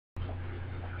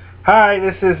Hi,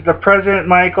 this is the President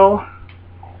Michael,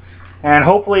 and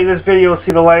hopefully this video will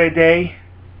see the light of day.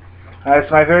 It's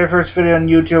my very first video on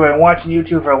YouTube. I've been watching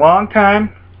YouTube for a long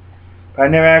time, but I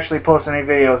never actually posted any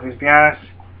videos. Because to be honest,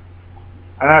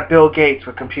 I'm not Bill Gates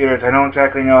with computers. I don't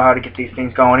exactly know how to get these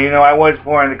things going, even though I was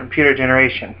born in the computer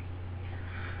generation.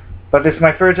 But this is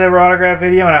my first ever autograph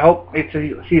video, and I hope it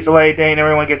sees the light of day and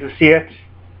everyone gets to see it.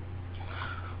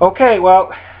 Okay,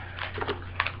 well,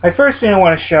 my first thing I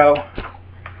want to show,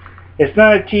 it's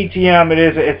not a TTM.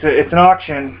 It's an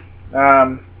auction. It's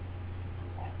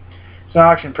an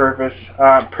auction purchase.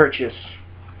 I'm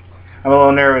a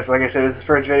little nervous. Like I said, this is the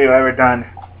first video I've ever done.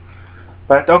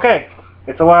 But okay,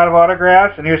 it's a lot of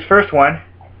autographs, and here's the first one.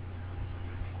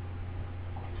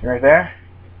 Right there.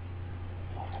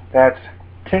 That's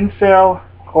Tinsel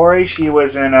Corey. She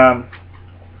was in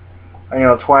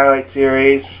Twilight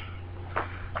series.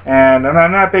 And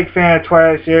I'm not a big fan of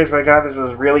Twilight series, but I got this. It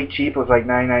was really cheap. It was like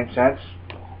 99 cents.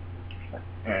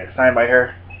 And it's signed by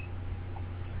her.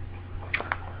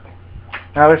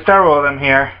 Now there's several of them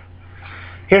here.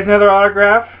 Here's another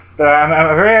autograph. I'm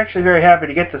actually very happy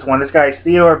to get this one. This guy is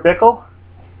Theodore Bikel.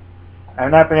 I've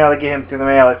not been able to get him through the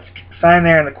mail. It's signed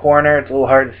there in the corner. It's a little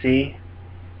hard to see.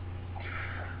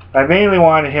 I mainly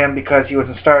wanted him because he was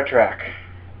in Star Trek.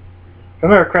 If I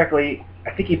remember correctly,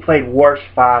 I think he played Worf's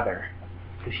father,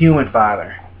 his human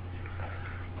father.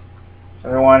 So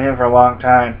I wanted him for a long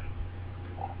time.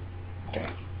 Okay.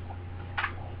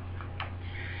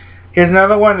 Here's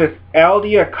another one. This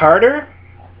Aldia Carter.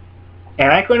 And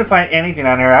I couldn't find anything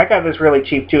on her. I got this really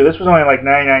cheap too. This was only like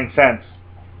 99 cents.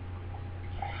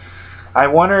 I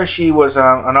wonder if she was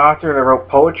an author that wrote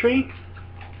poetry.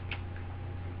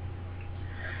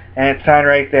 And it's signed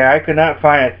right there. I could not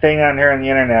find a thing on her on the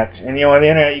internet. And on the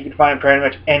internet you can find pretty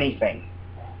much anything.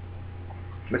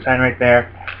 It's signed right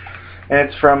there. And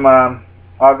it's from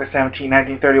August 17,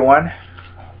 1931.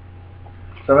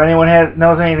 So if anyone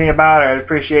knows anything about her, I'd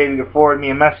appreciate if you could forward me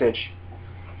a message.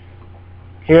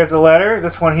 Here's the letter.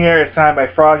 This one here is signed by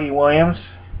Froggy Williams.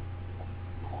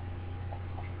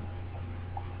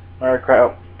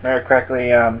 Remember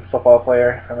correctly, football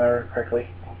player, if I remember correctly.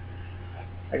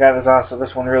 I got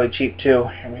this one really cheap too.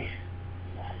 Let me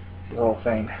see the whole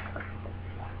thing.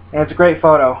 And it's a great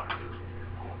photo.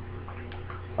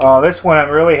 Oh, this one I'm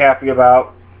really happy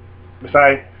about.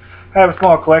 Besides, I have a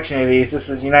small collection of these. This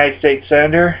is United States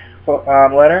Senator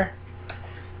letter.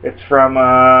 It's from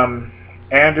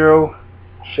Andrew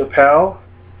Chappelle,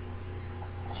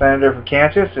 Senator from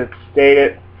Kansas. It's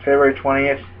dated February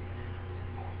 20th,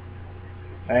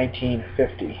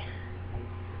 1950.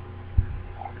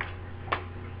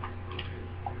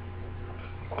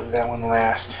 I'll do that one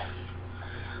last.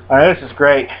 This is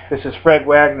great. This is Fred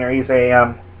Wagner. He's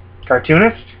a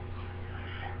cartoonist.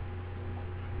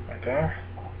 Right there.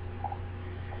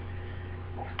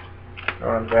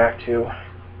 Going back to.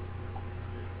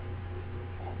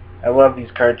 I love these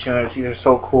cartoonists. These are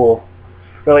so cool.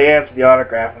 Really adds to the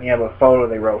autograph when you have a photo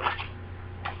they wrote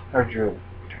or drew.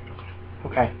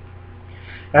 Okay.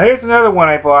 Now here's another one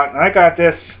I bought, and I got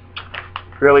this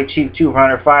really cheap too, for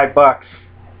under $5.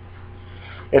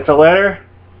 It's a letter,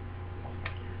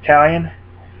 Italian.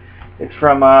 It's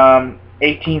from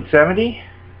 1870.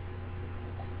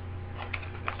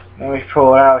 Let me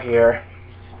pull it out here.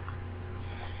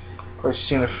 Of course, you've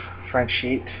seen the front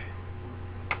sheet.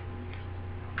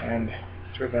 And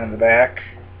it's written on the back.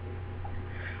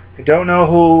 I don't know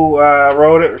who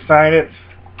wrote it or signed it.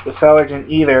 The seller didn't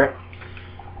either.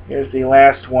 Here's the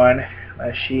last one,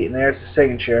 last sheet, and there's the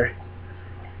signature.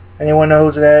 Anyone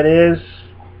knows who that is?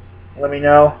 Let me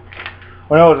know.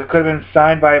 Who knows? It could have been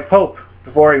signed by a pope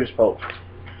before he was pope.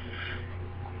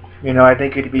 I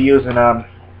think he'd be using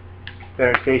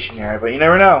better stationery, but you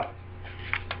never know.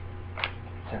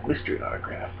 It's a mystery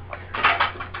autograph.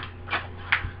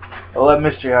 I love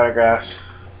mystery autographs.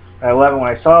 I love it when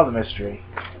I saw the mystery.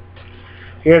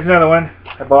 Here's another one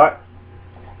I bought.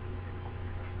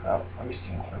 Oh, let me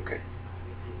see. Okay.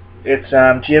 It's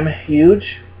Jim Hughes,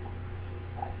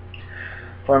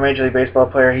 former Major League Baseball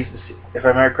player. He's, if I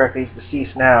remember correctly, he's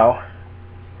deceased now.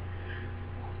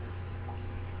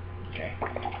 Okay.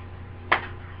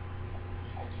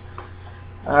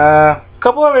 A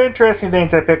couple other interesting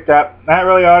things I picked up. Not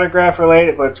really autograph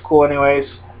related, but it's cool anyways.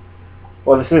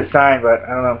 Well, this is signed, but I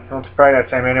don't know. It's probably not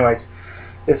signed anyways.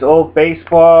 This old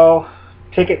baseball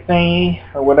ticket thingy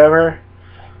or whatever,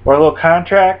 or a little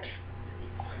contract.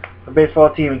 A baseball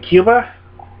team in Cuba,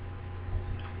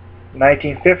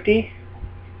 1950. It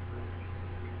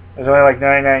was only like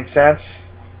 99 cents.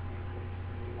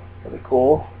 Really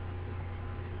cool.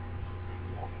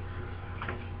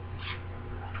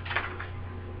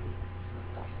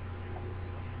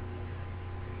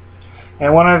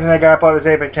 And one other thing I got about this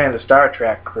 8x10 is a Star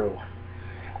Trek crew.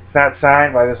 It's not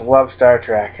signed, but I just love Star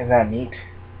Trek. Isn't that neat?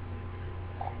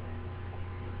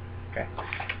 Okay.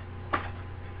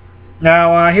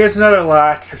 Now, here's another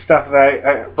lot of stuff that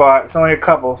I bought. It's only a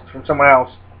couple from someone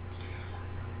else.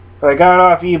 But I got it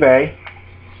off eBay.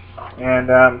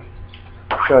 And, I'll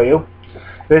show you.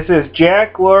 This is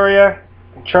Jack, Gloria,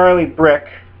 and Charlie Brick.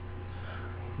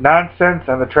 Nonsense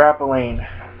on the Trampoline.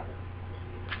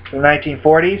 From the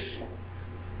 1940s.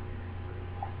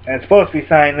 And it's supposed to be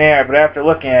signed there, but after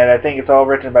looking at it, I think it's all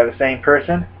written by the same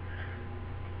person.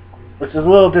 Which is a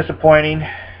little disappointing.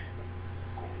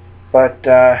 But,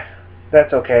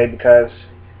 that's okay, because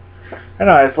I don't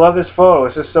know, I just love this photo.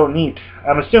 It's just so neat.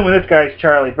 I'm assuming this guy's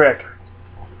Charlie Brick.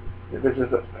 This is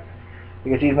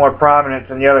because he's more prominent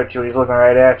than the other two. He's looking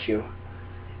right at you.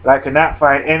 But I could not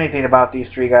find anything about these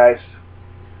three guys.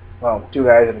 Well, two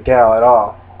guys and a gal at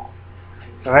all.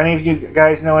 So if any of you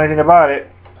guys know anything about it,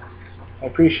 I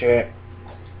appreciate it.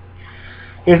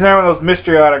 Here's another one of those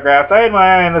mystery autographs. I had my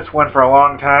eye on this one for a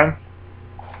long time.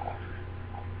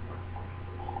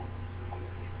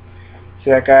 See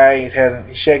that guy?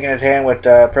 He's shaking his hand with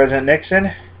President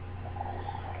Nixon.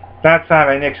 Not signed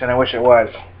by Nixon. I wish it was.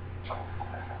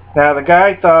 Now the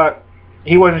guy thought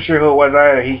he wasn't sure who it was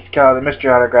either. He called it a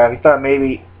mystery autograph. He thought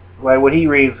maybe, like what he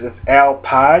reads, is Al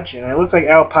Podge, and it looks like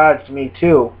Al Podge to me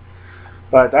too.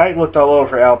 But I looked all over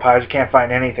for Al Podge. I can't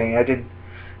find anything. I did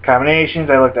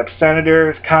combinations. I looked up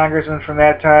senators, congressmen from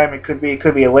that time. It could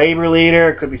be a labor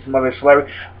leader. It could be some other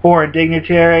celebrity, foreign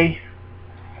dignitary.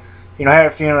 You know, I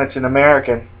have a feeling it's an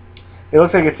American. It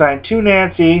looks like it's signed to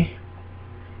Nancy,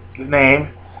 his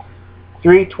name,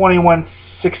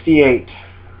 3/21/68.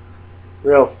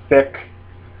 Real thick.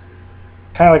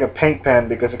 Kind of like a paint pen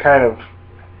because it kind of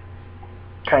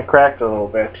cracked a little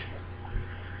bit.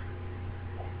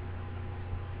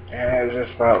 And it's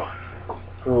just about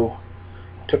who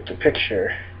took the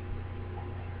picture.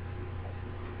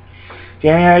 If you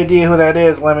have any idea who that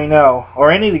is, let me know. Or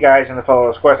any of the guys in the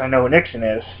photos. Of course, I know who Nixon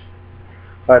is.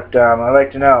 But I'd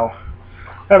like to know.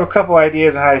 I have a couple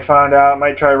ideas on how he found out. I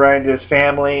might try writing to his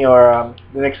family or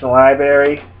the Nixon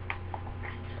Library.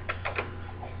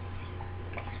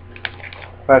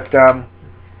 But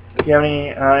if you have any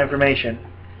information.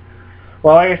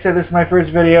 Well, like I said, this is my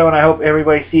first video, and I hope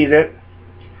everybody sees it.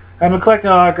 I've been collecting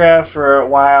autographs for a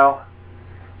while,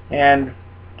 and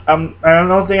I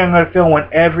don't think I'm going to film one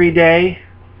every day.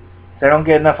 So I don't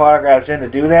get enough autographs in to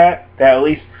do that. That at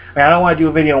least. I don't want to do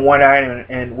a video on one item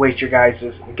and waste your guys'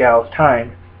 gal's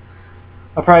time.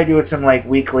 I'll probably do it some like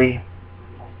weekly.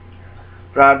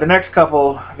 But the next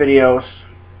couple videos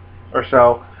or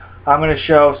so, I'm going to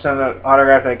show some of the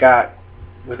autographs I got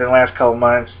within the last couple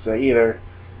months, either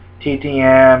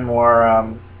TTM or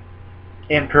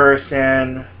in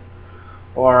person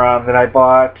or that I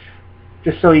bought,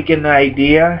 just so you get an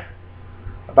idea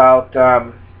about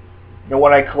you know,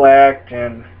 what I collect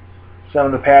and some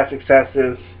of the past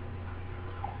successes.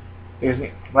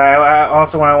 I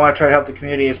also want to try to help the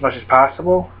community as much as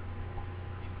possible.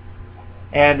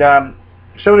 And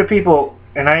some of the people,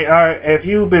 and if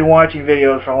you've been watching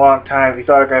videos for a long time, these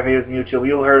autograph videos on YouTube,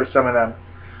 you'll heard of some of them.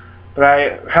 But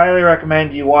I highly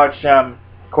recommend you watch, of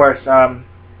course,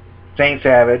 Zane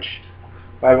Savage.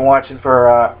 I've been watching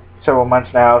for several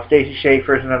months now. Stacey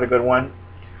Schaefer is another good one.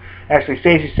 Actually,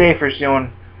 Stacey Schaefer is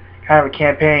doing kind of a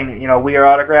campaign, you know, We Are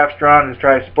Autograph Strong, to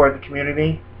try to support the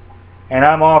community. And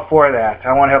I'm all for that.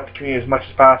 I want to help the community as much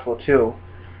as possible too.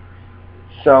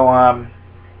 So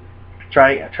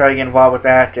try to get involved with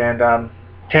that. And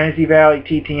Tennessee Valley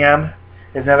TTM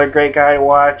is another great guy to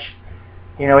watch.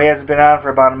 You know, he hasn't been on for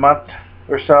about a month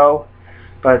or so,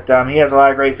 but he has a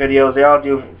lot of great videos. They all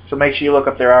do. So make sure you look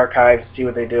up their archives and see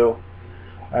what they do.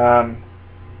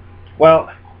 Well,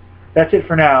 that's it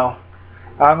for now.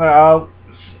 I'll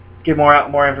give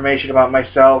more information about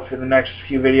myself in the next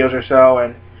few videos or so,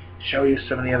 and show you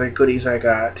some of the other goodies I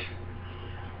got.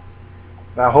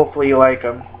 Now, hopefully you like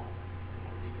them.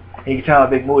 You can tell I'm a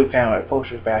big movie fan with my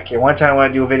posters back here. One time I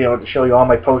want to do a video to show you all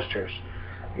my posters,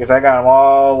 because I got them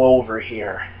all over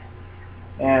here.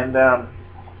 And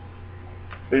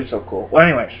it's so cool. Well,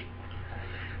 anyways,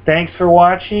 thanks for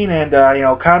watching, and you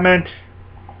know, comment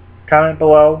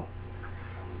below.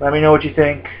 Let me know what you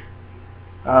think.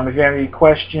 If you have any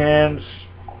questions,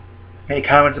 any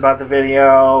comments about the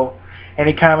video,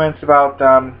 any comments about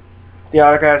the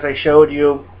autographs I showed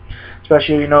you,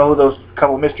 especially if you know who those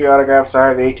couple mystery autographs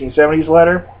are, the 1870s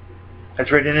letter. That's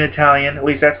written in Italian. At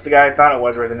least that's the guy I thought it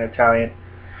was written in Italian.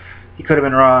 He could have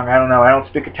been wrong. I don't know. I don't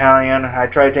speak Italian. I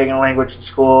tried taking a language in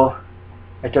school.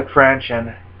 I took French,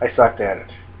 and I sucked at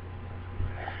it.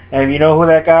 And if you know who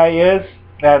that guy is,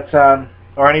 that's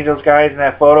or any of those guys in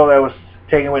that photo that was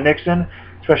taken with Nixon,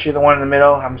 especially the one in the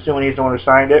middle. I'm assuming he's the one who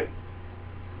signed it.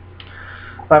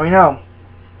 Let me know.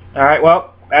 Alright,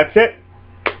 well, that's it.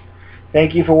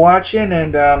 Thank you for watching,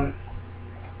 and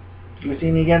you'll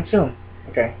see me again soon.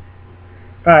 Okay.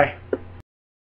 Bye.